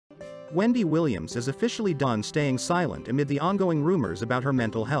Wendy Williams is officially done staying silent amid the ongoing rumors about her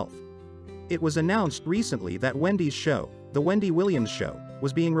mental health. It was announced recently that Wendy's show, The Wendy Williams Show,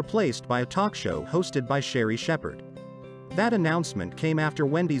 was being replaced by a talk show hosted by Sherri Shepherd. That announcement came after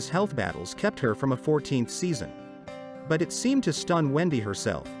Wendy's health battles kept her from a 14th season. But it seemed to stun Wendy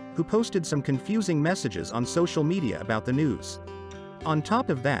herself, who posted some confusing messages on social media about the news. On top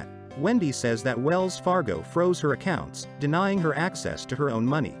of that, Wendy says that Wells Fargo froze her accounts, denying her access to her own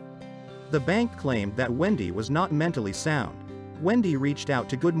money. The bank claimed that Wendy was not mentally sound. Wendy reached out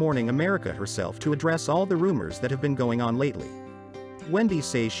to Good Morning America herself to address all the rumors that have been going on lately. Wendy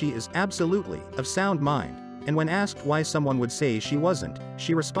says she is absolutely of sound mind, and when asked why someone would say she wasn't,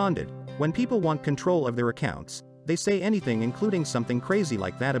 she responded, "When people want control of their accounts, they say anything, including something crazy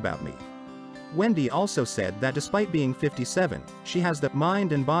like that about me." Wendy also said that despite being 57, she has the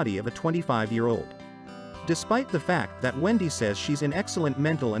mind and body of a 25-year-old. Despite the fact that Wendy says she's in excellent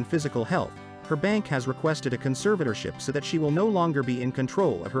mental and physical health, her bank has requested a conservatorship so that she will no longer be in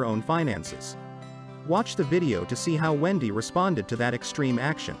control of her own finances. Watch the video to see how Wendy responded to that extreme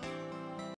action.